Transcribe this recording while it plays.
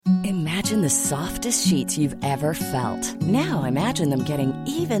Imagine the softest sheets you've ever felt. Now imagine them getting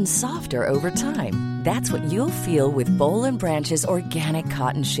even softer over time. That's what you'll feel with Boll and Branch's organic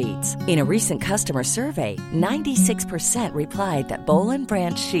cotton sheets. In a recent customer survey, 96% replied that Boll and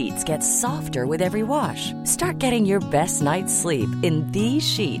Branch sheets get softer with every wash. Start getting your best night's sleep in these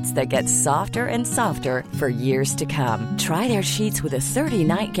sheets that get softer and softer for years to come. Try their sheets with a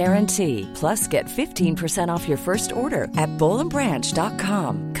 30-night guarantee. Plus, get 15% off your first order at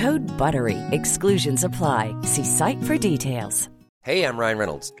bollandbranch.com. Code BUTTERY. Exclusions apply. See site for details. Hey, I'm Ryan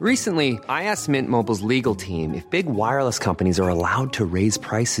Reynolds. Recently, I asked Mint Mobile's legal team if big wireless companies are allowed to raise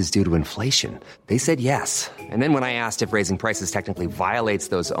prices due to inflation. They said yes. And then when I asked if raising prices technically violates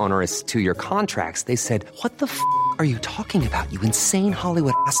those onerous two-year contracts, they said, "What the f*** are you talking about, you insane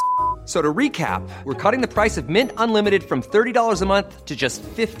Hollywood ass?" So to recap, we're cutting the price of Mint Unlimited from $30 a month to just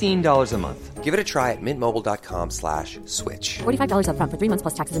 $15 a month. Give it a try at mintmobile.com/switch. $45 up front for 3 months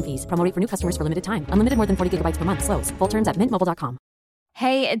plus taxes and fees. Promo rate for new customers for limited time. Unlimited more than 40 gigabytes per month. Slows full terms at mintmobile.com.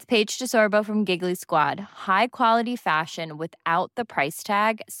 Hey, it's Paige DeSorbo from Giggly Squad. High quality fashion without the price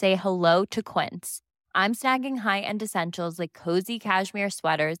tag. Say hello to Quince. I'm snagging high-end essentials like cozy cashmere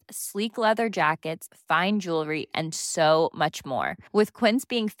sweaters, sleek leather jackets, fine jewelry, and so much more. With Quince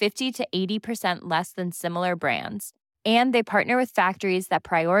being 50 to 80% less than similar brands. And they partner with factories that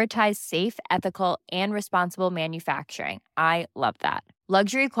prioritize safe, ethical, and responsible manufacturing. I love that.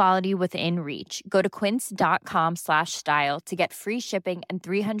 Luxury quality within reach. Go to quince.com/style to get free shipping and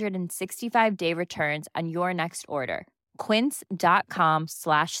 365-day returns on your next order.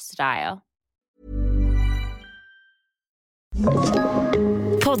 Quince.com/style.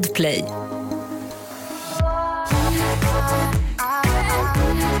 Podplay.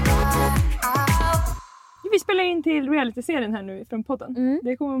 Vi spelar in till reality-serien här nu från podden.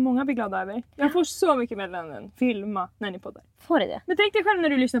 Det kommer många bli glada över. Jag får så mycket meddelanden. Filma när ni poddar. Får det? Men tänk dig själv när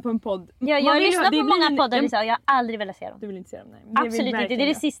du lyssnar på en podd. Ja, jag lyssnar på många poddar och jag har aldrig velat se dem. Du vill inte se dem, nej. Absolut inte. Det är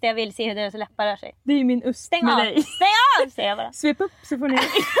det sista jag vill se, hur deras läppar rör sig. Det är ju min ust med dig. Stäng av, säger jag bara. Svep upp så får ni se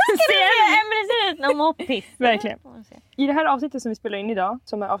Emelie ser ut någon moppis. Verkligen. I det här avsnittet som vi spelar in idag,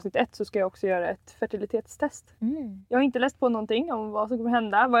 som är avsnitt 1, så ska jag också göra ett fertilitetstest. Jag har inte läst på någonting om vad som kommer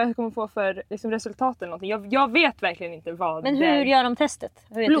hända, vad jag kommer få för liksom, resultat eller någonting. Jag vet verkligen inte vad. Men hur gör de testet?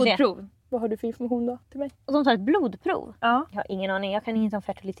 Hur blodprov. Vad har du för information då till mig? Och de tar ett blodprov? Ja. Jag har ingen aning, jag kan inget om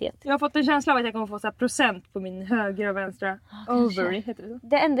fertilitet. Jag har fått en känsla av att jag kommer få så här procent på min högra och vänstra ovary, heter det så?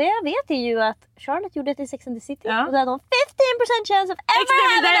 Det enda jag vet är ju att Charlotte gjorde det i Sex and the City. Ja. Och då hade hon 15% chance of ever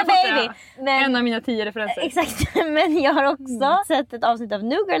having a baby. Men, en av mina 10 referenser. Exakt, men jag har också sett ett avsnitt av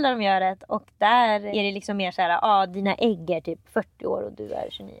New Girl där de gör det. Och där är det liksom mer såhär, dina ägg är typ 40 år och du är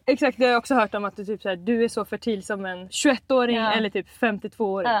 29. Exakt, det har jag också hört om att du, typ, så här, du är så fertil som en 21-åring eller typ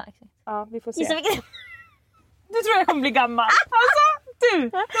 52-åring. Ja, exakt. Ja, vi får se. Du tror jag kommer bli gammal. Alltså, du!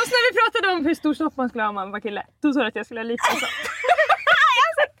 Just när vi pratade om hur stor snopp man skulle ha om man var kille. Då sa du att jag skulle ha lite så.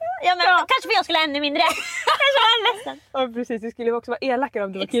 Ja, men kanske för jag skulle ha ännu mindre. Kanske var jag ledsen. Ja, precis. Du skulle också vara elakare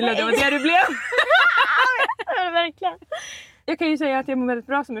om du var kille. Det var det du blev. Ja, verkligen. Jag kan ju säga att jag mår väldigt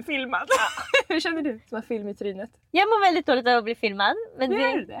bra som är filmad. Hur känner du som har film i trynet? Jag mår väldigt dåligt av att bli filmad. Men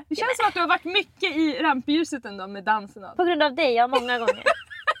det känns som att du har varit mycket i rampljuset ändå med dansen. På grund av dig, många gånger.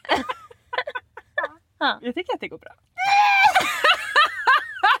 Jag tycker att det går bra.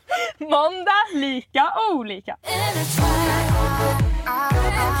 Måndag, lika olika.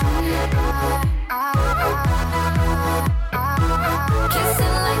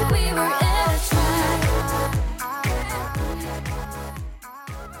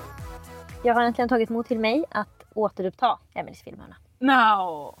 Jag har äntligen tagit mod till mig att återuppta Emelies filmhörna.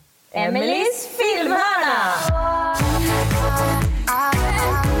 No. Emelies filmhörna!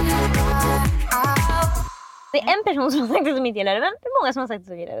 Det är en person som har sagt att de inte gillar det, men det är många som har sagt att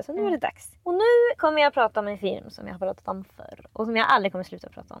de gillar det, så nu är det dags. Och nu kommer jag prata om en film som jag har pratat om förr och som jag aldrig kommer sluta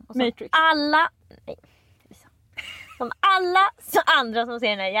prata om. Och Matrix. Som alla andra som ser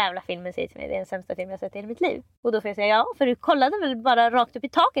den här jävla filmen säger till mig, det är den sämsta film jag sett i hela mitt liv. Och då får jag säga ja, för du kollade väl bara rakt upp i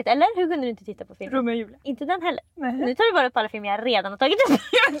taket, eller? Hur kunde du inte titta på filmen? Romeo och Julia. Inte den heller. Nej. Nu tar du bara upp alla filmer jag redan har tagit upp.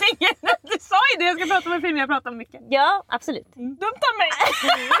 Du sa ju det, jag ska prata om en film jag pratar om mycket. Ja, absolut. Dumt av mig.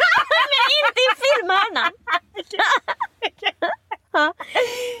 Men inte i filmhörnan.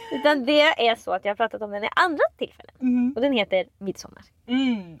 Utan det är så att jag har pratat om den i andra tillfällen. Och den heter Midsommar.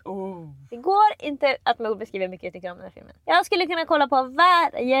 Det går inte att med ord beskriva hur mycket jag tycker om den här filmen. Jag skulle kunna kolla på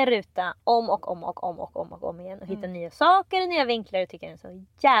varje ruta om och om igen. Och hitta nya saker, nya vinklar. Och tycker den är så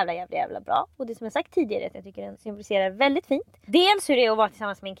jävla bra. Och det som jag sagt tidigare är att jag tycker den symboliserar väldigt fint. Dels hur det är att vara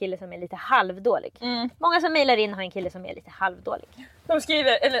tillsammans med en kille som är lite halvdålig. Många som mejlar in har en kille som är lite halvdålig. De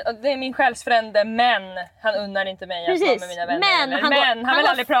skriver, eller det är min själsfrände, men han unnar inte mig att vara med mina vänner. Men han vill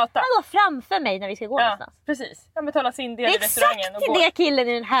aldrig prata. Han går framför mig när vi ska gå någonstans. Precis. Han betalar sin del i restaurangen. Det är exakt det killen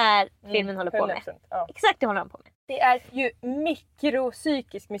i den här filmen håller på med. Ja. Exakt det håller han på med. Det är ju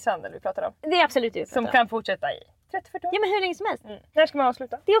mikropsykisk misshandel vi pratar om. Det är absolut det. Som kan fortsätta i 30-40 år. Ja, men hur länge som helst. När ska man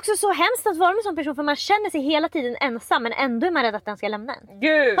avsluta? Det är också så hemskt att vara med en sån person, för man känner sig hela tiden ensam, men ändå är man rädd att den ska lämna en.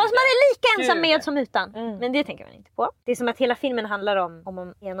 Gud! Fast man är lika ensam med som utan. Men det tänker man inte på. Det är som att hela filmen handlar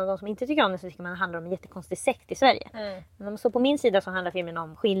om en av de som inte tycker om den, så tycker man handlar om en jättekonstig sekt i Sverige. Men om man står på min sida så handlar filmen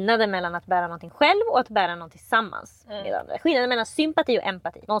om skillnaden mellan att bära någonting själv och att bära någonting tillsammans med andra. Skillnaden mellan sympati och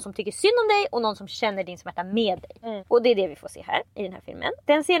empati. Någon som tycker synd om dig och någon som känner din smärta med dig. Och det är det vi får se här i den här filmen.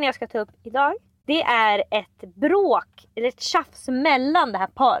 Den scenen jag ska ta upp idag, det är ett bråk, eller ett tjafs mellan det här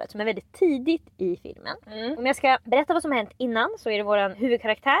paret som är väldigt tidigt i filmen. Om jag ska berätta vad som har hänt innan, så är det våran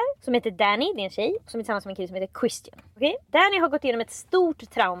huvudkaraktär som heter Danny, det är en tjej, som är tillsammans med en kille som heter Christian. Okay? Danny har gått igenom ett stort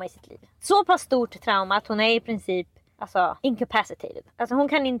trauma i sitt liv. Så pass stort trauma att hon är i princip incapacitated. Alltså hon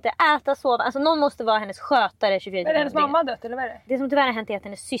kan inte äta, sova. Alltså någon måste vara hennes skötare 24 timmar. Är hennes mamma dött eller vad är det? Det som tyvärr har hänt är att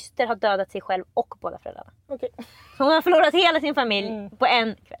hennes syster har dödat sig själv och båda föräldrarna. Okej. Så hon har förlorat hela sin familj på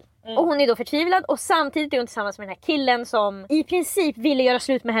en kväll. Och hon är då förtvivlad, och samtidigt är hon tillsammans med den här killen som i princip ville göra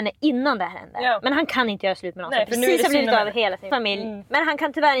slut med henne innan det här hände. Ja. Men han kan inte göra slut med någon som precis har blivit av hela sin familj. Men han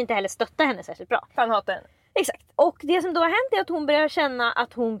kan tyvärr inte heller stötta henne särskilt bra. Han hatar henne. Exakt. Och det som då har hänt är att hon börjar känna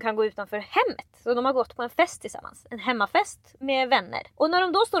att hon kan gå utanför hemmet. Så de har gått på en fest tillsammans. En hemmafest med vänner. Och när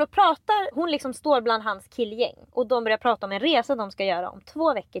de då står och pratar, hon liksom står bland hans killgäng. Och de börjar prata om en resa de ska göra om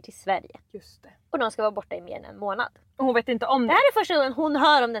 2 veckor till Sverige. Just det. Och de ska vara borta i mer än en månad. Och hon vet inte om det. Det här är första gången hon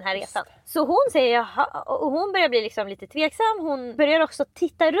hör om den här resan. Så hon säger jaha, och hon börjar bli liksom lite tveksam. Hon börjar också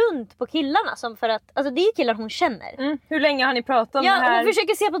titta runt på killarna, som för att, alltså det är killar hon känner. Hur länge har ni pratat om det här? Ja, hon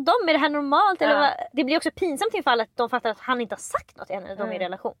försöker se på dem, är det här normalt? Eller vad? Det blir också pinsamt i fallet att de fattar att han inte har sagt något till henne när de är i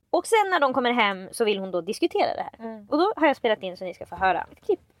relation. Och sen när de kommer hem så vill hon då diskutera det här. Och då har jag spelat in så ni ska få höra ett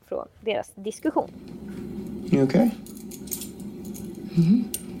klipp från deras diskussion. You okay?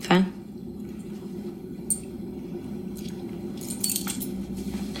 Fine.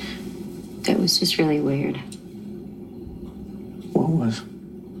 That was just really weird. What was?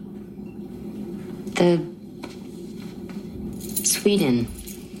 Sweden.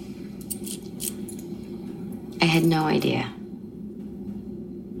 I had no idea.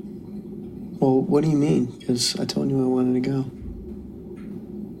 Well, what do you mean? Because I told you I wanted to go.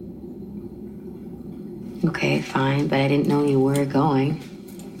 Okay, fine, but I didn't know you were going.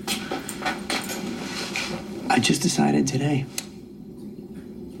 I just decided today.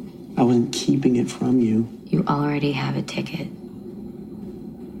 I wasn't keeping it from you. You already have a ticket.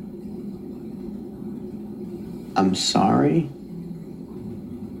 I'm sorry.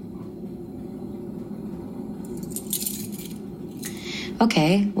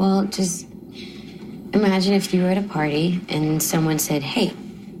 Okay, well, just imagine if you were at a party and someone said, hey,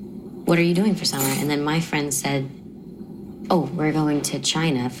 what are you doing for summer? And then my friend said, oh, we're going to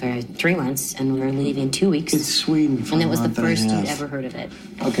China for 3 months and we're leaving 2 weeks. It's Sweden for And a that was the month and a first you'd half. ever heard of it.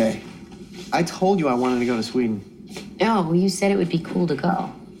 Okay. I told you I wanted to go to Sweden. No, well, you said it would be cool to go.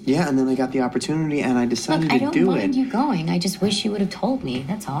 Yeah, and then I got the opportunity and I decided Look, I to don't do mind it. you going. I just wish you would have told me,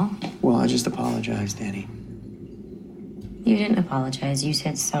 that's all. Well, I just apologize, Danny. You didn't apologize. You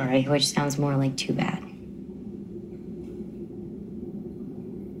said sorry, which sounds more like too bad.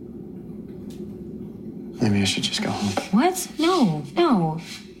 Maybe I should just go home. What? No.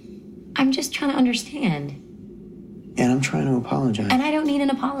 I'm just trying to understand. And I'm trying to apologize. And I don't need an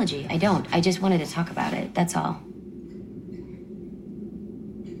apology. I don't. I just wanted to talk about it. That's all.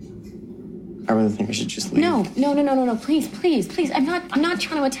 I really think I should just leave. No. Please. I'm not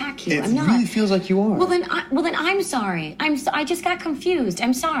trying to attack you. It I'm not. really feels like you are. Well then I'm sorry. I just got confused.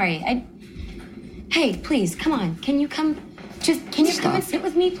 I'm sorry. Hey, please, come on. Can you come come and sit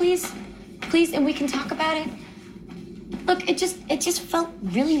with me, please? Please, and we can talk about it. Look, it just felt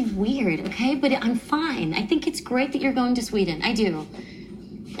really weird, okay? But I'm fine. I think it's great that you're going to Sweden. I do.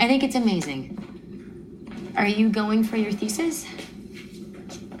 I think it's amazing. Are you going for your thesis?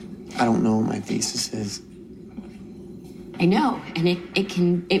 I don't know what my thesis is. I know, and it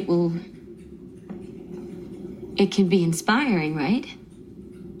can be inspiring, right?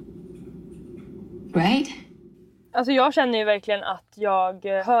 Right? Alltså jag känner ju verkligen att jag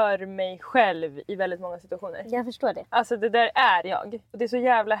hör mig själv i väldigt många situationer. Jag förstår det. Alltså det där är jag. Och det är så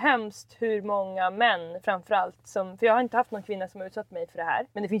jävla hemskt hur många män framförallt som... För jag har inte haft någon kvinna som har utsatt mig för det här.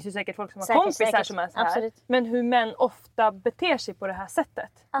 Men det finns ju säkert folk som har kompisar som är så här. Absolut. Men hur män ofta beter sig på det här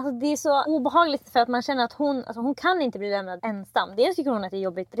sättet. Alltså det är så obehagligt för att man känner att hon kan inte bli lämnad ensam. Dels tycker hon att det är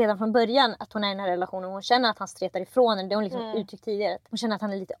jobbigt redan från början att hon är i den här relationen. Hon känner att han stretar ifrån henne. Det har hon liksom uttryckt tidigare. Hon känner att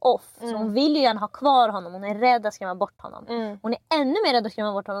han är lite off. Så hon vill ju gärna ha kvar honom. Hon är rädd att skrämma bort honom. Hon är ännu mer rädd att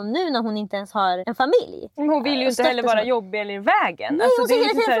skrämma bort honom nu när hon inte ens har en familj. Men hon vill ju inte heller vara jobbig eller i vägen. Nej, alltså, hon säger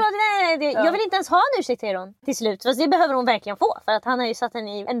hela tiden jag vill inte ens ha en ursäkt, säger hon till slut. Fast det behöver hon verkligen få. För att han har ju satt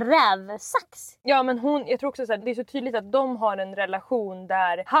henne i en rävsax. Ja, men jag tror också att det är så tydligt att de har en relation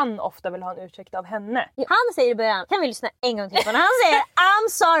där han ofta vill ha en ursäkt av henne. Han säger i början, kan vi lyssna en gång till på när han säger I'm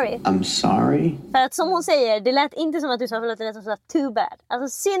sorry. I'm sorry. För att som hon säger, det lät inte som att du sa förlåt, det lät som att du sa too bad. Alltså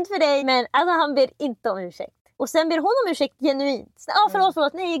synd för dig, men alltså, han ber inte om ursäkt. Och sen ber hon om ursäkt genuint.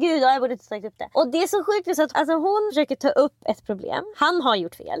 Förlåt, nej gud, jag borde inte sagt upp det. Och det är så sjukt så att alltså, hon försöker ta upp ett problem. Han har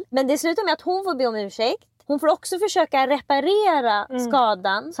gjort fel. Men det slutar med att hon får be om ursäkt. Hon får också försöka reparera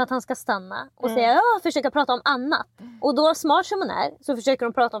skadan så att han ska stanna. Och försöka prata om annat. Och då, smart som hon är, så försöker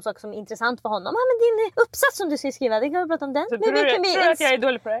hon prata om saker som är intressant för honom. Men din uppsats som du ska skriva, det kan vi prata om den. Så tror du att jag är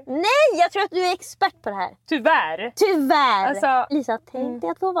dålig på det? Nej, jag tror att du är expert på det här. Tyvärr. Alltså... Lisa, tänk dig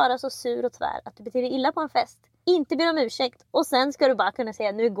att få vara så sur och tvär att du beter dig illa på en fest. Inte ber om ursäkt. Och sen ska du bara kunna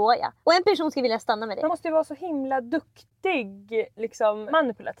säga, nu går jag. Och en person ska vilja stanna med dig. Man måste ju vara så himla duktig, liksom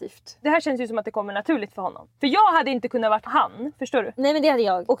manipulativt. Det här känns ju som att det kommer naturligt för honom. För jag hade inte kunnat varit han, förstår du? Nej, men det hade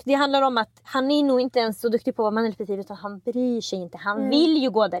jag. Och det handlar om att han är nog inte ens så duktig på att vara manipulativ, utan han bryr sig inte. Han vill ju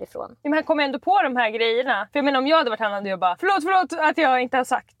gå därifrån. Men han kommer ändå på de här grejerna. För jag menar, om jag hade varit han hade jag bara, förlåt att jag inte har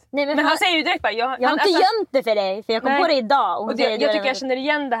sagt. Nej, men han säger ju direkt bara, jag har inte gömt det för dig, för jag kom på det idag. Och jag tycker jag känner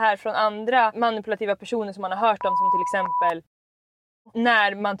igen det här från andra manipulativa personer som man har hört om, som till exempel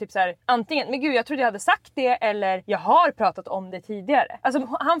när man typ så här, antingen, men gud jag trodde jag hade sagt det, eller jag har pratat om det tidigare. Alltså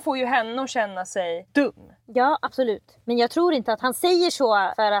han får ju henne att känna sig dum. Ja, absolut. Men jag tror inte att han säger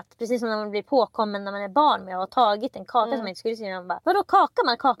så för att, precis som när man blir påkommen när man är barn med att ha tagit en kaka som man inte skulle säga. Man bara, vadå kaka?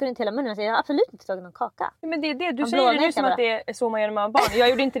 Man kakar inte hela munnen och säger, jag har absolut inte tagit någon kaka. Men det är det, du säger det nu som att det är så man gör när man var barn. Jag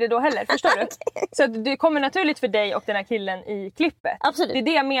gjorde inte det då heller, förstår du? Så att det kommer naturligt för dig och den här killen i klippet. Absolut. Det är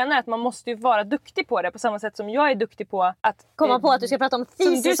det jag menar, att man måste ju vara duktig på det på samma sätt som jag är duktig på att komma på att du ska prata om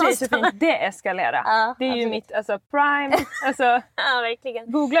som du säger så fint, det eskalera. Ja, det är absolut. ju mitt prime. Ja,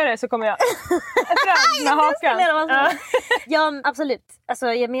 verkligen. Googla det så kommer jag fram med hakan. Ja, absolut.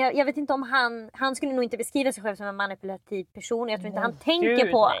 Alltså, jag vet inte om han skulle nog inte beskriva sig själv som en manipulativ person. Jag tror inte han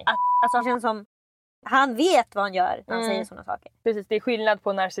tänker på att, alltså han känns som han vet vad han gör när han säger sådana saker. Precis, det är skillnad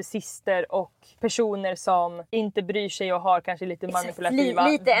på narcissister och personer som inte bryr sig och har kanske lite manipulativa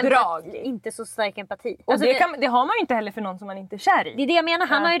drag. Inte så stark empati. Och alltså det har man ju inte heller för någon som man inte är kär i. Det är det jag menar.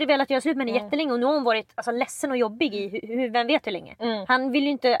 Han har ju velat göra slut med henne jättelänge och nu har hon varit ledsen och jobbig i vem vet hur länge. Han vill ju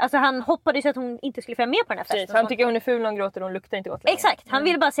inte, alltså han hoppades att hon inte skulle följa med på den här festen. Precis, han tycker hon är ful, hon gråter och hon luktar inte gott längre. Exakt, han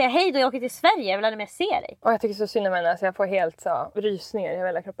ville bara säga hej då, jag åker till Sverige, jag vill aldrig mer se dig. Och jag tycker så synd om henne, så jag får helt så rysningar i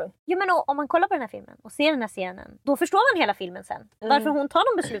hela kroppen. Jo, men om man kollar på den här filmen och ser den här scenen, då förstår man hela filmen sen. Varför hon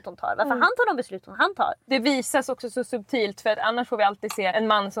tar de beslut hon tar, varför han tar de beslut han tar. Det visas också så subtilt, för att annars får vi alltid se en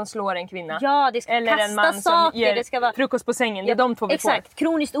man som slår en kvinna. Ja, det ska eller kasta en man saker, som ger det ska vara frukost på sängen. Det är de två vi får. Exakt,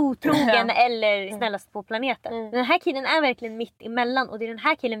 kroniskt otrogen eller snällast på planeten. Den här killen är verkligen mitt emellan och det är den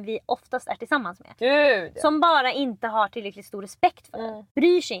här killen vi oftast är tillsammans med. Gud, ja. Som bara inte har tillräckligt stor respekt för.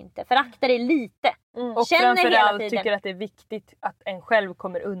 Bryr sig inte, föraktar dig lite. Och framförallt tycker att det är viktigt att en själv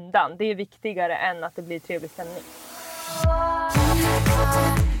kommer undan. Det är viktigare än att det blir trevlig stämning.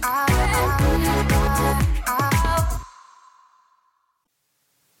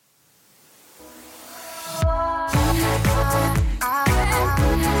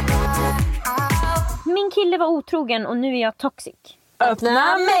 Min kille var otrogen och nu är jag toxic.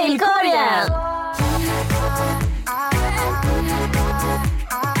 Öppna mailkorgen!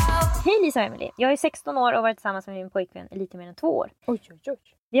 Hej Lisa och Emily, jag är 16 år och har varit tillsammans med min pojkvän i lite mer än 2 år. Oj.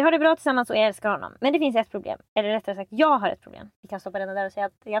 Vi har det bra tillsammans och jag älskar honom. Men det finns ett problem. Eller rättare sagt, jag har ett problem. Vi kan stoppa den där och säga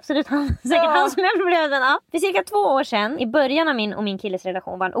att det är absolut han som är problemet. Ja. För cirka 2 år sedan, i början av min och min killes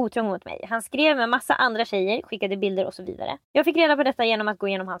relation, var han otrogen mot mig. Han skrev med massa andra tjejer, skickade bilder och så vidare. Jag fick reda på detta genom att gå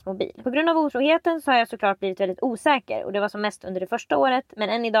igenom hans mobil. På grund av otroheten så har jag såklart blivit väldigt osäker. Och det var som mest under det första året. Men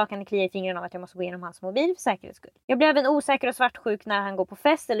än idag kan det klia i fingrarna av att jag måste gå igenom hans mobil för säkerhets skull. Jag blev även osäker och svartsjuk när han går på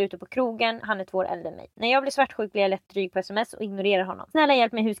fest eller ute på krogen. Han är 2 år äldre än mig. När jag blir svartsjuk blir jag lätt dryg på sms och ignorerar honom. Snälla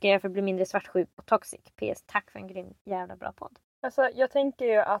hjälp mig, hur ska jag göra för att bli mindre svartsjuk och toxic? PS, tack för en grym jävla bra podd. Alltså jag tänker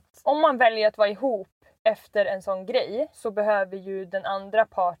ju att om man väljer att vara ihop efter en sån grej så behöver ju den andra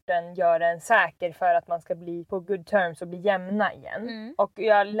parten göra en säker för att man ska bli på good terms och bli jämna igen. Och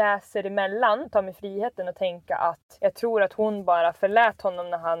jag läser emellan, tar mig friheten och tänka att jag tror att hon bara förlät honom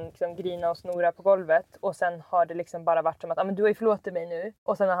när han liksom grina och snora på golvet och sen har det liksom bara varit som att men du har ju förlåtit mig nu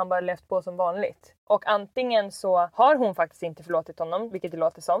och sen har han bara levt på som vanligt. Och antingen så har hon faktiskt inte förlåtit honom, vilket det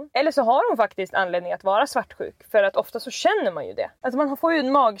låter som. Eller så har hon faktiskt anledning att vara svartsjuk. För att ofta så känner man ju det. Alltså man får ju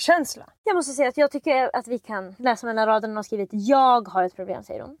en magkänsla. Jag måste säga att jag tycker att vi kan läsa mellan raderna och skriva att jag har ett problem,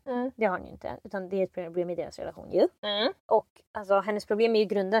 säger hon. Det har hon ju inte. Utan det är ett problem i deras relation ju. Och alltså, hennes problem är ju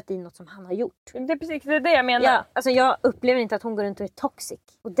grundat i något som han har gjort. Det är precis det jag menar. Ja, alltså jag upplever inte att hon går runt och är toxic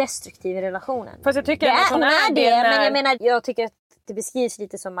och destruktiv i relationen. Fast jag tycker att hon är det. Men jag menar, jag tycker att det beskrivs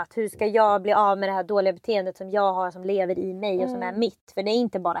lite som att hur ska jag bli av med det här dåliga beteendet som jag har, som lever i mig och som är mitt. För det är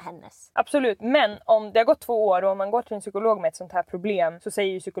inte bara hennes. Absolut, men om det har gått 2 år och om man går till en psykolog med ett sånt här problem så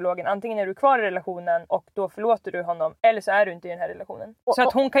säger ju psykologen antingen är du kvar i relationen och då förlåter du honom eller så är du inte i den här relationen. Så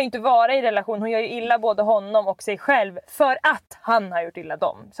att hon kan ju inte vara i relation, hon gör ju illa både honom och sig själv för att han har gjort illa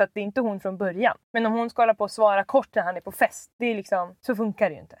dem. Så att det är inte hon från början. Men om hon ska hålla på och svara kort när han är på fest, det är liksom, så funkar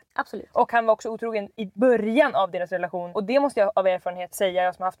det ju inte. Absolut. Och han var också otrogen i början av deras relation och det måste jag av erfarenhet säga,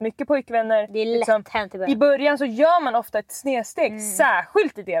 jag som har haft mycket pojkvänner. Det är lätt hänt i början. I början så gör man ofta ett snedsteg,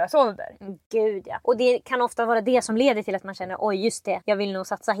 särskilt i deras ålder. Gud ja. Och det kan ofta vara det som leder till att man känner, oj just det, jag vill nog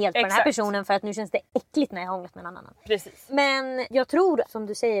satsa helt på den här personen för att nu känns det äckligt när jag har hånglat med en annan. Precis. Men jag tror, som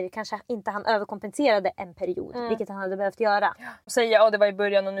du säger, kanske inte han överkompenserade en period, vilket han hade behövt göra. Och säga, det var i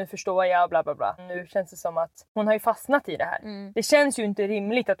början och nu förstår jag, bla bla bla. Nu känns det som att hon har ju fastnat i det här. Det känns ju inte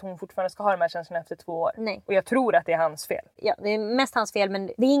rimligt att hon fortfarande ska ha de här känslorna efter 2 år. Nej. Och jag tror att det är hans fel. Ja, det är mest hans fel, men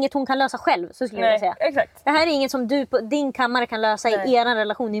det är inget hon kan lösa själv, så skulle jag säga. Exakt. Det här är inget som du på din kammare kan lösa i er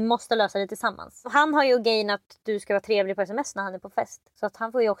relation. Ni måste lösa det tillsammans. Han har ju gain att du ska vara trevlig på sms när han är på fest. Så att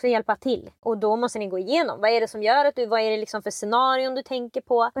han får ju också hjälpa till. Och då måste ni gå igenom. Vad är det som gör att vad är det liksom för scenarion du tänker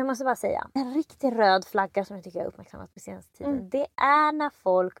på? Och jag måste bara säga, en riktig röd flagga som jag tycker jag har uppmärksammat på senaste tiden. Det är när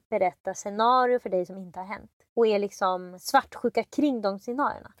folk berättar scenario för dig som inte har hänt. Och är liksom svartsjuka kring de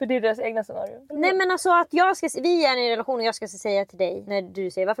scenarierna. För det är deras egna scenario. Nej men alltså att vi är i en relation och jag ska säga till dig när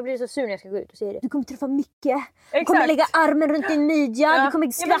du säger varför blir du så sur när jag ska gå ut och säga det. Du kommer träffa mycket. Du kommer lägga armen runt din midja. Du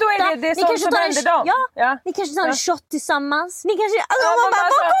kommer skratta. Ja, men då är det ni kanske tar ni kanske tar en shot tillsammans. Ni kanske man bara,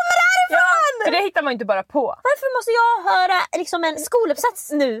 var kommer det härifrån? Ja, för det hittar man inte bara på. Varför måste jag höra liksom en skoluppsats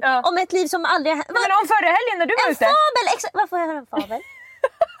nu om ett liv som aldrig men om förra helgen när du var ute. En fabel, varför får jag höra en fabel?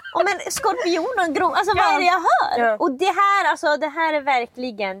 Om en skorpion och en grom. Alltså vad är det jag hör? Ja. Och det här är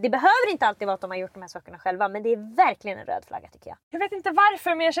verkligen, det behöver inte alltid vara att de har gjort de här sakerna själva, men det är verkligen en röd flagga tycker jag. Jag vet inte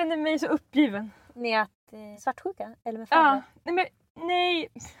varför, men jag känner mig så uppgiven. Med att svartsjuka? Eller med fabler? Ja, nej.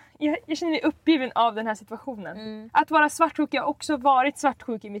 Jag känner mig uppgiven av den här situationen. Att vara svartsjuk, jag har också varit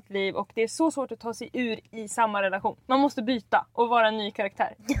svartsjuk i mitt liv och det är så svårt att ta sig ur i samma relation. Man måste byta och vara en ny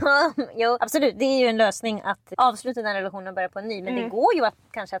karaktär. Jo, absolut. Det är ju en lösning att avsluta den relationen och börja på en ny. Men det går ju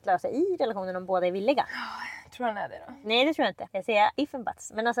kanske att lösa i relationen om båda är villiga. Tror han är det då? Nej, det tror jag inte. Jag säger if and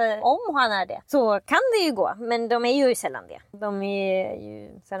buts. Men alltså, om han är det så kan det ju gå. Men de är ju sällan det. De är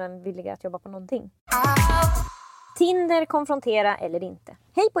ju sällan villiga att jobba på någonting. Tinder, konfrontera eller inte.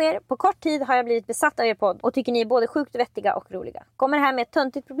 Hej på er! På kort tid har jag blivit besatt av er podd och tycker ni är både sjukt vettiga och roliga. Kommer här med ett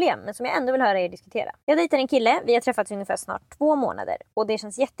töntigt problem men som jag ändå vill höra er diskutera. Jag dejtar en kille, vi har träffats ungefär snart 2 månader och det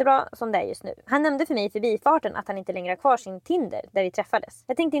känns jättebra som det är just nu. Han nämnde för mig i förbifarten att han inte längre har kvar sin Tinder där vi träffades.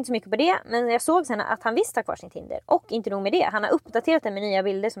 Jag tänkte inte så mycket på det, men jag såg sen att han visst har kvar sin Tinder. Och inte nog med det, han har uppdaterat den med nya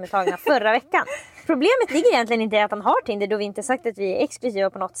bilder som är tagna förra veckan. Problemet ligger egentligen inte i att han har Tinder då vi inte sagt att vi är exklusiva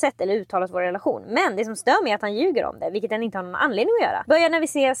på något sätt eller uttalat vår relation. Men det som stör mig är att han ljuger om det, vilket han inte har någon anledning att göra. Börjar när vi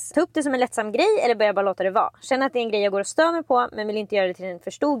ses ta upp det som en lättsam grej eller börjar bara låta det vara. Känner att det är en grej jag går och stör mig på men vill inte göra det till en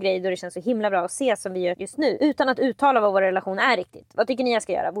för stor grej då det känns så himla bra att se som vi gör just nu utan att uttala vad vår relation är riktigt. Vad tycker ni jag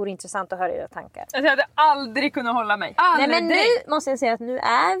ska göra? Vore intressant att höra era tankar. Alltså, jag hade aldrig kunnat hålla mig. Aldrig. Nej men nu måste jag säga att nu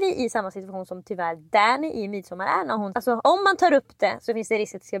är vi i samma situation som tyvärr Danny i Midsommar är när hon... Alltså om man tar upp det så finns det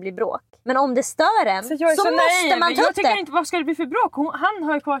risk att det ska bli bråk. Men om det stör en så måste man ta upp det. Jag tycker inte, vad ska det bli för bråk? Han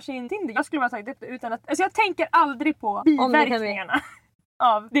har ju kvar sin Tinder. Jag skulle bara sagt det utan att... Alltså jag tänker aldrig på biverkningarna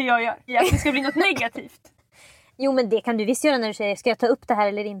av det jag gör. Att det ska bli något negativt. Jo men det kan du visst göra när du säger ska jag ta upp det här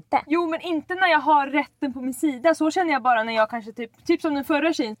eller inte? Jo men inte när jag har rätten på min sida. Så känner jag bara när jag kanske typ som den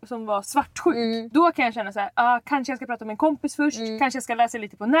förra tjejen som var svartsjuk. Då kan jag känna så här, kanske jag ska prata med en kompis först. Kanske jag ska läsa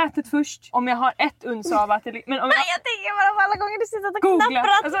lite på nätet först. Om jag har ett uns av att... Men om jag tänker bara på alla gånger du sitter och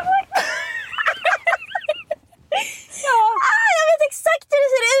knapprar. Alltså... Jag vet exakt hur det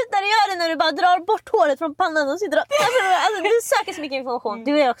ser ut när du gör det, när du bara drar bort håret från pannan och sitter och... Alltså, du söker så mycket information.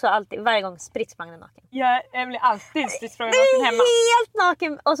 Du är också alltid, varje gång spritsprangna naken. Jag blir alltid spritsprangna naken hemma. Du är helt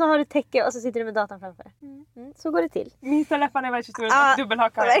naken och så har du täcke och så sitter du med datorn framför. Så går det till. Minsta läpparna är väldigt stora,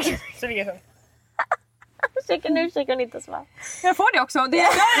 dubbelhakar. Så det är så. Nu försöker hon inte svara. Jag får det också. Det jag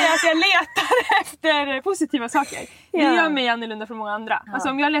gör är att jag letar efter positiva saker. Det gör mig annorlunda från många andra. Alltså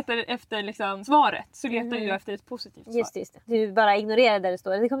om jag letar efter liksom svaret så letar jag efter ett positivt svar. Just det. Du bara ignorerar där det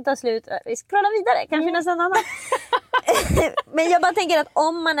står. Det kommer ta slut. Vi scrollar vidare. Kan finnas en annan. Men jag bara tänker att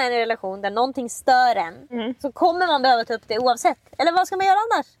om man är i en relation där någonting stör en så kommer man behöva ta upp det oavsett. Eller vad ska man göra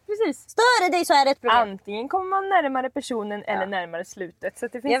annars? Precis. Stör det dig så är det ett problem. Antingen kommer man närmare personen eller närmare slutet. Så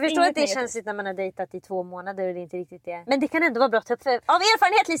det finns jag förstår att det är känsligt när man har dejtat i 2 månader och det är inte riktigt det. Men det kan ändå vara bra att ta upp. För av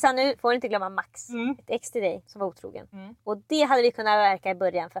erfarenhet, Lisa, nu får du inte glömma Max. Ett ex till dig som var otrogen. Och det hade vi kunnat verka i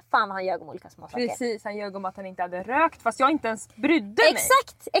början. För fan vad han ljög om olika små saker. Precis, han ljög om att han inte hade rökt. Fast jag inte ens brydde mig.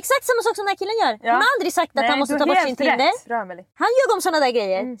 Exakt samma sak som den här killen gör. Han har aldrig sagt att han måste ta bort sin Tinder. Han ljög om sådana där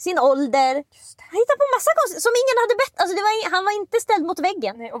grejer. Sin ålder. Han hittade på massa konstigt som ingen hade bett. Alltså han var inte ställd mot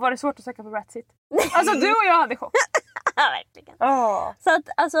väggen. Nej, och var det svårt att söka på Ratsit? Alltså du och jag hade chock. Ja, verkligen. Så att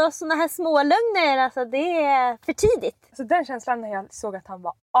alltså såna här små lögner, alltså det är för tidigt. Alltså den känslan när jag såg att han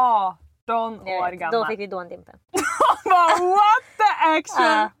var 18 år gammal. Då fick vi dåndimpen. What the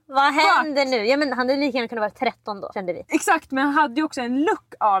action? Vad händer nu? Ja, men han hade lika gärna kunnat vara 13 då, kände vi. Exakt, men han hade ju också en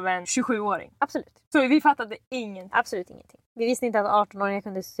look av en 27-åring. Absolut. Så vi fattade ingenting. Absolut ingenting. Vi visste inte att 18-åringar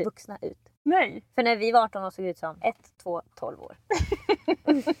kunde se vuxna ut. Nej. För när vi var 18 år såg ut som 1, 2, 12 år.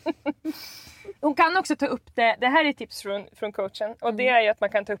 Hon kan också ta upp det. Det här är tips från coachen. Och det är ju att man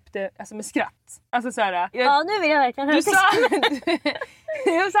kan ta upp det alltså med skratt. Alltså såhär. Ja, nu vill jag verkligen höra. Du sa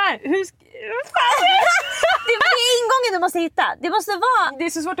såhär. Det är ingången du måste hitta. Det måste vara. Det är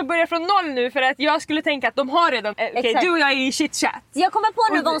så svårt att börja från noll nu. För att jag skulle tänka att de har redan. Okej, du och jag är i chit chat. Jag kommer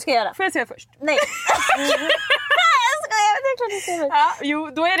på nu vad hon ska göra. Får jag säga först? Nej.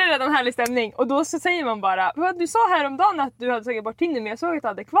 Då är det redan härlig stämning. Och då så säger man bara, du sa häromdagen att du hade tagit bort Tinder, men jag såg att du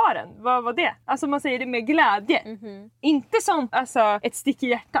hade kvar den. Vad var det? Alltså man säger det med glädje. Inte som alltså, ett stick i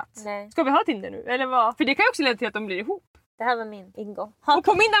hjärtat. Nej. Ska vi ha Tinder nu? Eller vad? För det kan ju också leda till att de blir ihop. Det här var min ingång. Och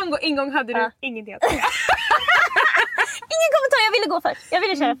på min ingång hade du ingenting att säga. Ingen kommentar, jag ville gå först. Jag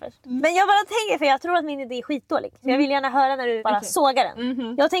ville köra först. Men jag bara tänker, för jag tror att min idé är skitdålig. Så jag vill gärna höra när du bara sågar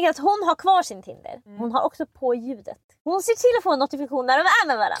den. Jag tänker att hon har kvar sin Tinder. Hon har också på ljudet. Hon ser till att få en notifikation när de är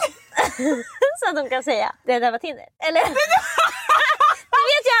med varandra. Så att de kan säga, det där var Tinder. Eller? Det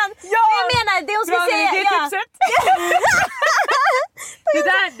vet jag. Ja, jag menar, det hon ska säga. Det tipset.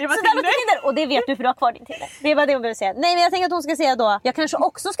 Det var Tinder. Och det vet du för du har kvar din Tinder. Det var det hon behöver säga. Nej, men jag tänker att hon ska säga då, jag kanske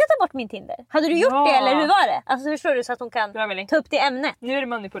också ska ta bort min Tinder. Hade du gjort det eller hur var det? Alltså förstår du, så att hon kan ta upp det ämnet. Nu är det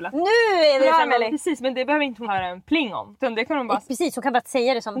manipulat. Nu är det framme. Precis, men det behöver inte hon höra en pling om. Utan det kan hon bara... Precis, hon kan bara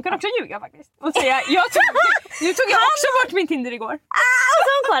säga det som... Hon kan också ljuga faktiskt. Och säga, nu tog jag också bort min Tinder igår. Och så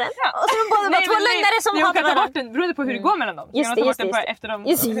har hon kvar den. Och så har de båda var två lögnare som hatar varandra. Bort den, beroende på hur det går mellan dem. Just det, just det. Efter han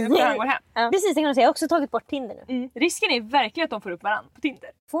går hem. Precis, det kan hon säga. Jag har också tagit bort Tinder nu. Risken är verkligen att de får upp varandra på Tinder.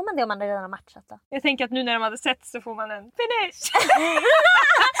 Får man det om man redan har matchat då? Jag tänker att nu när de hade sett så får man en finish.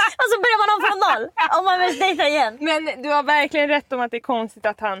 Och så börjar man om från noll. Om man vill dejta igen. Men du har verkligen rätt om att det är konstigt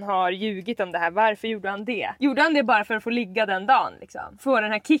att han har ljugit om det här. Varför gjorde han det? Gjorde han det bara för att få ligga den dagen liksom? Få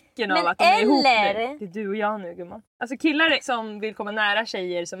den här kicken av att de är ihop nu? Det är du och jag nu, gumman. Alltså killar som vill komma nära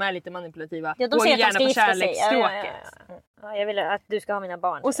tjejer som är lite manipulativa går ju gärna på kärleksstråket. Ja, jag vill att du ska ha mina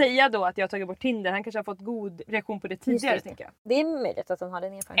barn. Och säga då att jag har tagit bort Tinder. Han kanske har fått god reaktion på det tidigare, tänker jag. Det är möjligt att han har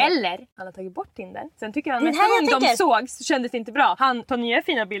den erfarenheten. Eller han har tagit bort Tinder. Sen tycker han nästa gång de sågs så kändes det inte bra. Han tar nya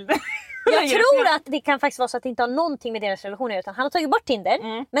fina bilder. Jag tror att det kan faktiskt vara så att det inte har någonting med deras relationer, utan han har tagit bort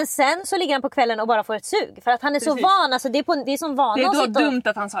Tinder. Men sen så ligger han på kvällen och bara får ett sug. För att han är så van, alltså det är som van. Det är då dumt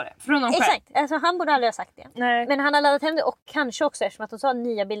att han sa det. Från honom själv. Exakt, alltså han borde aldrig ha sagt det. Nej. Men han har laddat hem det, och kanske också eftersom att de sa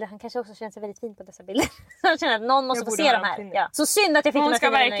nya bilder, han kanske också känner sig väldigt fin på dessa bilder. Så han känner att någon måste få se de här. Ja. Så synd att jag fick. Hon ska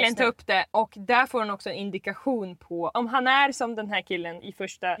verkligen ta upp det, och där får hon också en indikation på om han är som den här killen i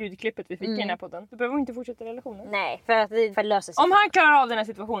första ljudklippet vi fick i den här podden. Då behöver hon inte fortsätta relationen. Nej, för att det löser sig. Om han klarar av den här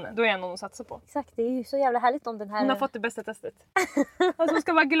situationen, då är han någon att satsa på. Exakt, det är ju så jävla härligt om den här... Hon har fått det bästa testet. Alltså hon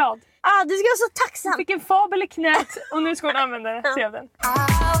ska vara glad. Du ska vara så tacksam. Hon fick en fabel i knät och nu ska hon använda sig av den.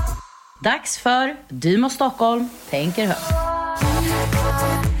 Dags för Dymo Stockholm tänker högt.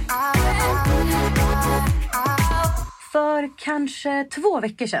 För kanske 2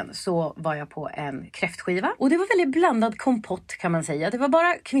 veckor sedan så var jag på en kräftskiva. Och det var väldigt blandad kompott kan man säga. Det var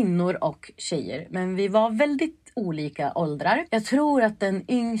bara kvinnor och tjejer. Men vi var väldigt olika åldrar. Jag tror att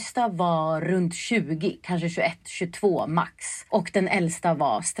den yngsta var runt 20, kanske 21, 22 max. Och den äldsta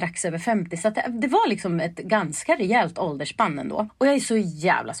var strax över 50. Så att det var liksom ett ganska rejält åldersspann ändå. Och jag är så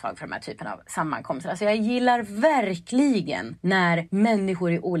jävla svag för de här typen av sammankomster. Alltså jag gillar verkligen när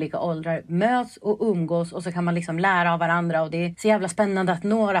människor i olika åldrar möts och umgås. Och så kan man liksom lära av varandra. Och det är så jävla spännande att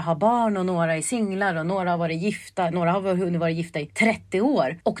några har barn och några är singlar. Och några har varit gifta. Några har hunnit vara gifta i 30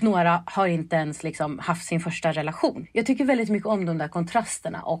 år. Och några har inte ens liksom haft sin första relation. Jag tycker väldigt mycket om de där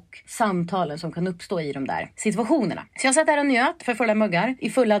kontrasterna och samtalen som kan uppstå i de där situationerna. Så jag satt där och njöt för fulla muggar i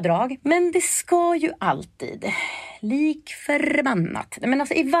fulla drag. Men det ska ju alltid lik förbannat. Men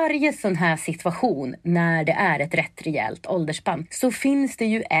alltså i varje sån här situation när det är ett rätt rejält åldersspann så finns det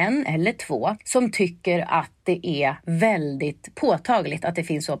ju en eller två som tycker att det är väldigt påtagligt att det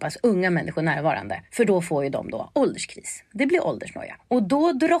finns så pass unga människor närvarande. För då får ju de då ålderskris. Det blir åldersnoja. Och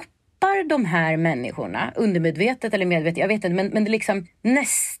då droppar de här människorna undermedvetet eller medvetet, jag vet inte, men det liksom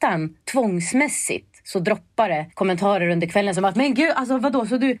nästan tvångsmässigt så droppar det kommentarer under kvällen som att men gud, alltså vadå,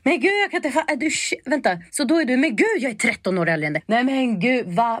 så du, men gud jag kan inte, vänta, så då är du, men gud jag är 13 år äldre än dig. Nej men gud,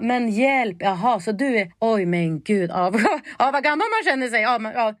 va, men hjälp, jaha, så du är, oj men gud, ja vad gammal man känner sig,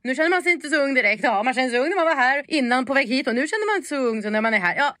 ja, nu känner man sig inte så ung direkt, ja man känner sig ung när man var här innan på väg hit och nu känner man inte så ung så när man är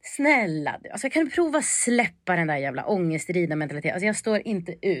här, ja snälla, alltså jag kan prova släppa den där jävla ångestrida mentaliteten, alltså jag står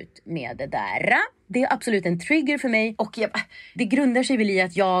inte ut med det där. Det är absolut en trigger för mig och det grundar sig väl i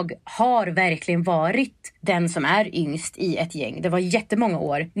att jag har verkligen varit den som är yngst i ett gäng. Det var jättemånga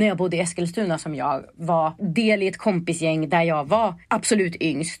år när jag bodde i Eskilstuna som jag var del i ett kompisgäng där jag var absolut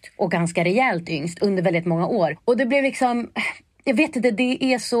yngst och ganska rejält yngst under väldigt många år. Och det blev liksom... Jag vet inte, det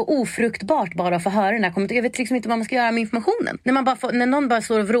är så ofruktbart bara för att höra den här. Jag vet liksom inte vad man ska göra med informationen. När någon bara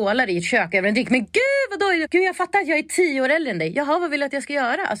står och vrålar i ett kök över en drink. Men gud, vadå? Gud, jag fattar att jag är 10 år äldre än dig. Jaha, vad vill du att jag ska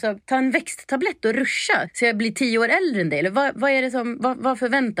göra? Alltså, ta en växttablett och ruscha så jag blir 10 år äldre än dig. Eller vad är det som, vad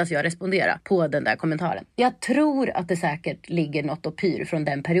förväntas jag respondera på den där kommentaren? Jag tror att det säkert ligger något och pyr från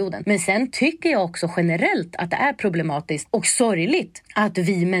den perioden. Men sen tycker jag också generellt att det är problematiskt och sorgligt att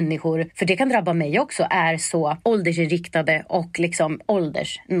vi människor, för det kan drabba mig också, är så åldersinriktade och liksom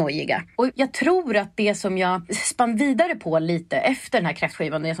åldersnojiga. Och jag tror att det som jag spann vidare på lite efter den här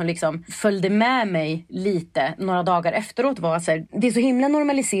kräftskivan, det som liksom följde med mig lite några dagar efteråt var att det är så himla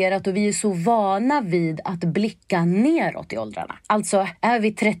normaliserat och vi är så vana vid att blicka neråt i åldrarna. Alltså är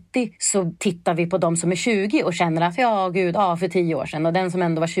vi 30 så tittar vi på de som är 20 och känner att för 10 år sedan och den som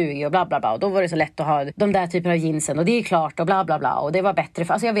ändå var 20 och bla bla bla och då var det så lätt att ha de där typerna av jeansen och det är klart och bla bla bla och det var bättre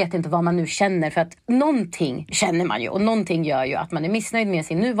för, alltså jag vet inte vad man nu känner för att någonting känner man ju och någonting gör ju att man är missnöjd med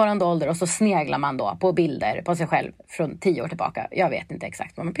sin nuvarande ålder och så sneglar man då på bilder på sig själv från 10 år tillbaka. Jag vet inte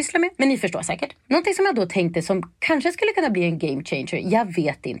exakt vad man pysslar med, men ni förstår säkert. Någonting som jag då tänkte som kanske skulle kunna bli en game changer, jag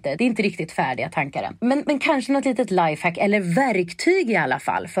vet inte. Det är inte riktigt färdiga tankar än. Men kanske något litet lifehack eller verktyg i alla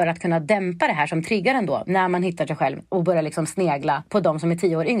fall för att kunna dämpa det här som triggar ändå när man hittar sig själv och börjar liksom snegla på de som är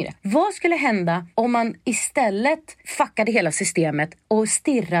 10 år yngre. Vad skulle hända om man istället fuckade hela systemet och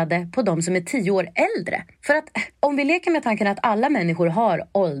stirrade på de som är 10 år äldre? För att om vi leker med tanken att alla människor har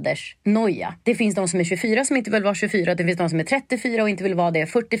åldersnoja. Det finns de som är 24 som inte vill vara 24. Det finns de som är 34 och inte vill vara det.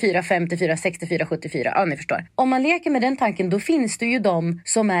 44, 54, 64, 74. Ja, ni förstår. Om man leker med den tanken då finns det ju de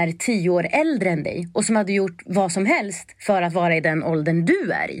som är 10 år äldre än dig. Och som hade gjort vad som helst för att vara i den åldern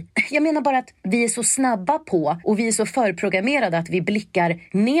du är i. Jag menar bara att vi är så snabba på och vi är så förprogrammerade att vi blickar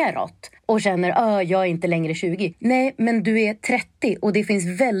neråt. Och känner, jag är inte längre 20. Nej, men du är 30 och det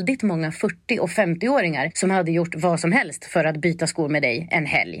finns väldigt många 40- och 50-åringar som hade gjort vad som helst för att byta skor med dig en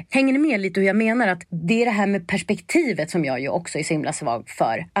helg. Hänger ni med lite hur jag menar att det är det här med perspektivet som jag ju också är så himla svag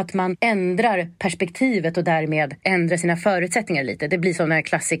för. Att man ändrar perspektivet och därmed ändrar sina förutsättningar lite. Det blir som den här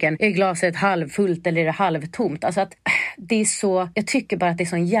klassiken, är glaset halvfullt eller är det halvtomt? Alltså att det är så, jag tycker bara att det är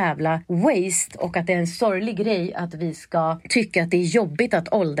sån jävla waste och att det är en sorglig grej att vi ska tycka att det är jobbigt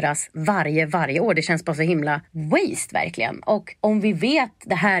att åldras varje år. Det känns bara så himla waste verkligen. Och om vi vet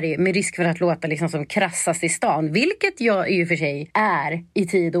det här är med risk för att låta liksom som krassast i stan, vilket jag i och för sig är i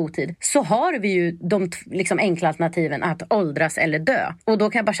tid och otid, så har vi ju de liksom enkla alternativen att åldras eller dö. Och då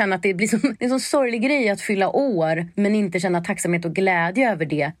kan jag bara känna att det blir en sån sorglig grej att fylla år men inte känna tacksamhet och glädje över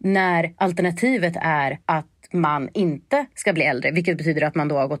det när alternativet är att man inte ska bli äldre, vilket betyder att man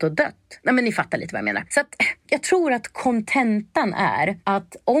då har gått och dött. Nej, men ni fattar lite vad jag menar. Så att jag tror att kontentan är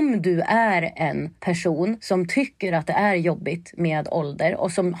att om du är en person som tycker att det är jobbigt med ålder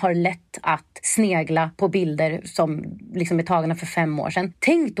och som har lätt att snegla på bilder som liksom är tagna för 5 år sedan,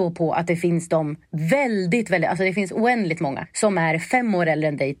 tänk då på att det finns de väldigt, alltså det finns oändligt många som är 5 år äldre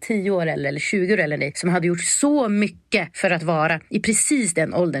än dig, 10 år eller 20 år äldre än dig, som hade gjort så mycket för att vara i precis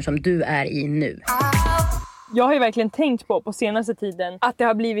den åldern som du är i nu. Jag har ju verkligen tänkt på senaste tiden att det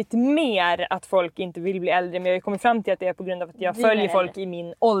har blivit mer att folk inte vill bli äldre, men jag har ju kommit fram till att det är på grund av att jag följer folk i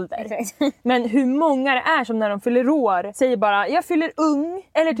min ålder. Men hur många det är som när de fyller år säger bara jag fyller ung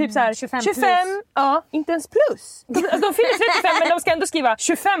eller typ så här 25. Ja, inte ens plus. De fyller 35 men de ska ändå skriva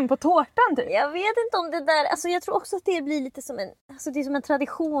 25 på tårtan typ. Jag vet inte om det där, alltså jag tror också att det blir lite som en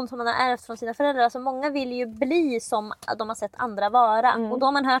tradition som man har ärvt från sina föräldrar. Alltså många vill ju bli som de har sett andra vara. Och då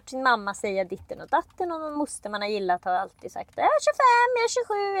har man hört sin mamma säga ditten och datten, och någon moster man har gillat har alltid sagt jag är 25, jag är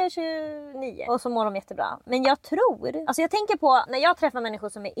 27, jag är 29. Och så mår de jättebra. Men jag tror, alltså jag tänker på när jag träffar människor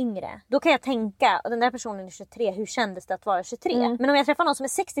som är yngre, då kan jag tänka, och den där personen är 23, hur kändes det att vara 23? Men om jag träffar någon som är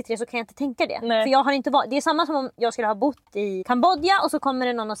 63 så kan jag inte tänka det. Nej. För jag har inte varit, det är samma som om jag skulle ha bott i Kambodja och så kommer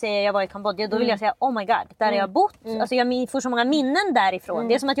det någon och säger jag var i Kambodja. Då vill jag säga oh my god, där har jag bott. Alltså jag får så många minnen därifrån.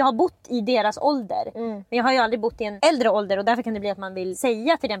 Det är som att jag har bott i deras ålder. Men jag har ju aldrig bott i en äldre ålder, och därför kan det bli att man vill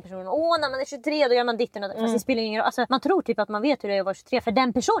säga till den personen när man är 23 då gör man ditten och fast det spelar ingen roll. Alltså man tror typ att man vet hur det är att vara 23 för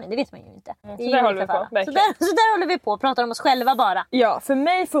den personen, det vet man ju inte. Så där håller vi på, så där håller vi på, pratar om oss själva bara. Ja, för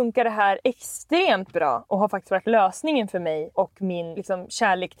mig funkar det här extremt bra och har faktiskt varit lösningen för mig och min liksom,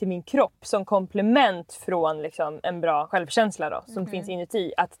 kärlek till min kropp som komplement från liksom, en bra självkänsla då, som finns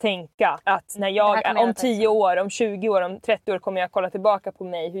inuti. Att tänka att när jag om 10 år, om 20 år, om 30 år kommer jag kolla tillbaka på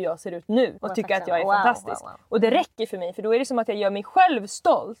mig hur jag ser ut nu och tycka att jag är fantastisk. Wow. Och det räcker för mig, för då är det som att jag gör mig själv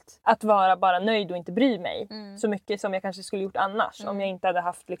stolt att vara bara nöjd och inte bry mig så mycket som jag kanske skulle gjort annars om jag inte hade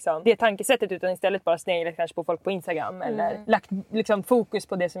haft liksom, det tankesättet, utan istället bara sneglat kanske på folk på Instagram eller lagt liksom, fokus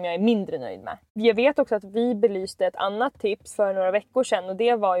på det som jag är mindre nöjd med. Jag vet också att vi belyste ett annat tips för några veckor sedan, och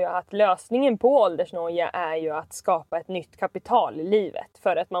det var ju att lösningen på åldersnoja är ju att skapa ett nytt kapital i livet,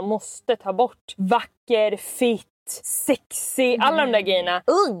 för att man måste ta bort vacker, fit, sexy, alla de där grejerna.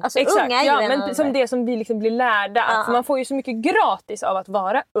 Ung, alltså exakt, ung är ju men som det som vi liksom blir lärda att man får ju så mycket gratis av att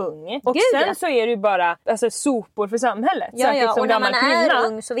vara ung. Och sen så är det ju bara alltså, sopor för samhället. Ja, och när man är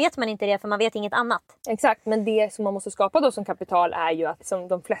ung så vet man inte det, för man vet inget annat. Exakt, men det som man måste skapa då som kapital är ju att, som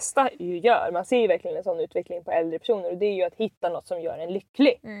de flesta ju gör, man ser ju verkligen en sån utveckling på äldre personer, och det är ju att hitta något som gör en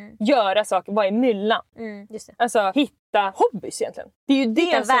lycklig. Göra saker, vad är myllan? Just det. Alltså hitta hobbys egentligen. Det är ju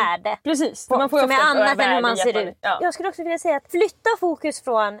det som värde. Precis. Man får som är annat än hur man ser ut. Ja. Jag skulle också vilja säga att flytta fokus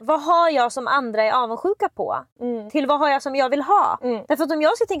från vad har jag som andra är avundsjuka på till vad har jag som jag vill ha. Därför att om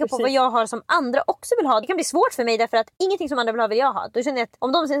jag ska tänka på vad jag har som andra också vill ha, det kan bli svårt för mig, därför att ingenting som andra vill ha vill jag ha. Då känner jag att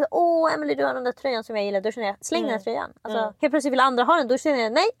om de säger Emily du har den där tröjan som jag gillar, då känner jag släng den här tröjan. Alltså helt plötsligt vill andra ha den, då känner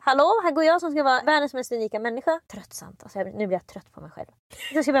jag nej, hallå, här går jag som ska vara världens mest unika människa. Tröttsamt, alltså, nu blir jag trött på mig själv.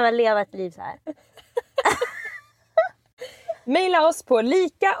 Jag ska behöva leva ett liv så här. Maila oss på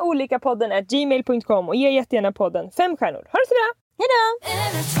likaolikapodden@gmail.com och ge jättegärna podden 5 stjärnor. Ha det så bra! Hejdå!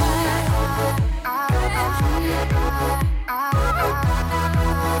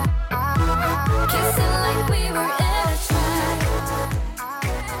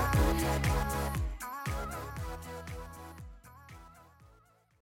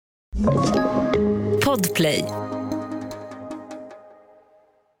 Podplay.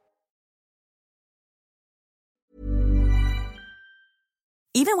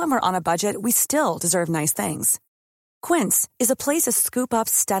 Even when we're on a budget, we still deserve nice things. Quince is a place to scoop up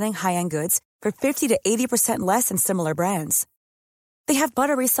stunning high-end goods for 50 to 80% less than similar brands. They have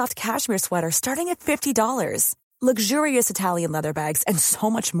buttery soft cashmere sweaters starting at $50, luxurious Italian leather bags, and so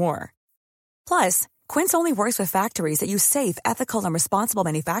much more. Plus, Quince only works with factories that use safe, ethical, and responsible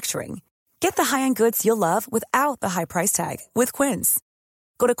manufacturing. Get the high-end goods you'll love without the high price tag with Quince.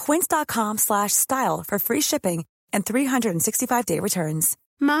 Go to quince.com/style for free shipping and 365-day returns.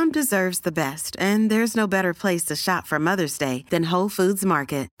 Mom deserves the best, and there's no better place to shop for Mother's Day than Whole Foods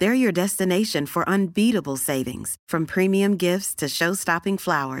Market. They're your destination for unbeatable savings, from premium gifts to show-stopping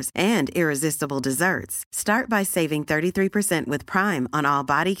flowers and irresistible desserts. Start by saving 33% with Prime on all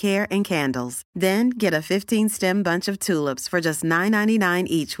body care and candles. Then get a 15-stem bunch of tulips for just $9.99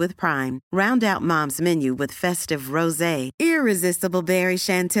 each with Prime. Round out Mom's menu with festive rosé, irresistible berry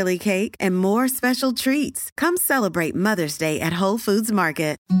chantilly cake, and more special treats. Come celebrate Mother's Day at Whole Foods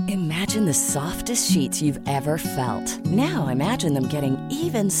Market. Imagine the softest sheets you've ever felt. Now imagine them getting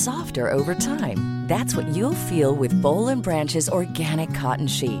even softer over time. That's what you'll feel with Boll & Branch's organic cotton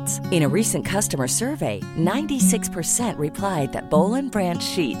sheets. In a recent customer survey, 96% replied that Boll & Branch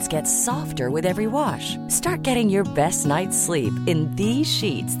sheets get softer with every wash. Start getting your best night's sleep in these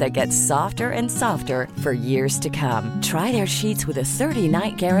sheets that get softer and softer for years to come. Try their sheets with a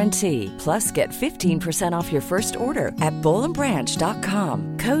 30-night guarantee. Plus, get 15% off your first order at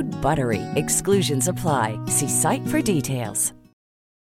bollandbranch.com. Code BUTTERY. Exclusions apply. See site for details.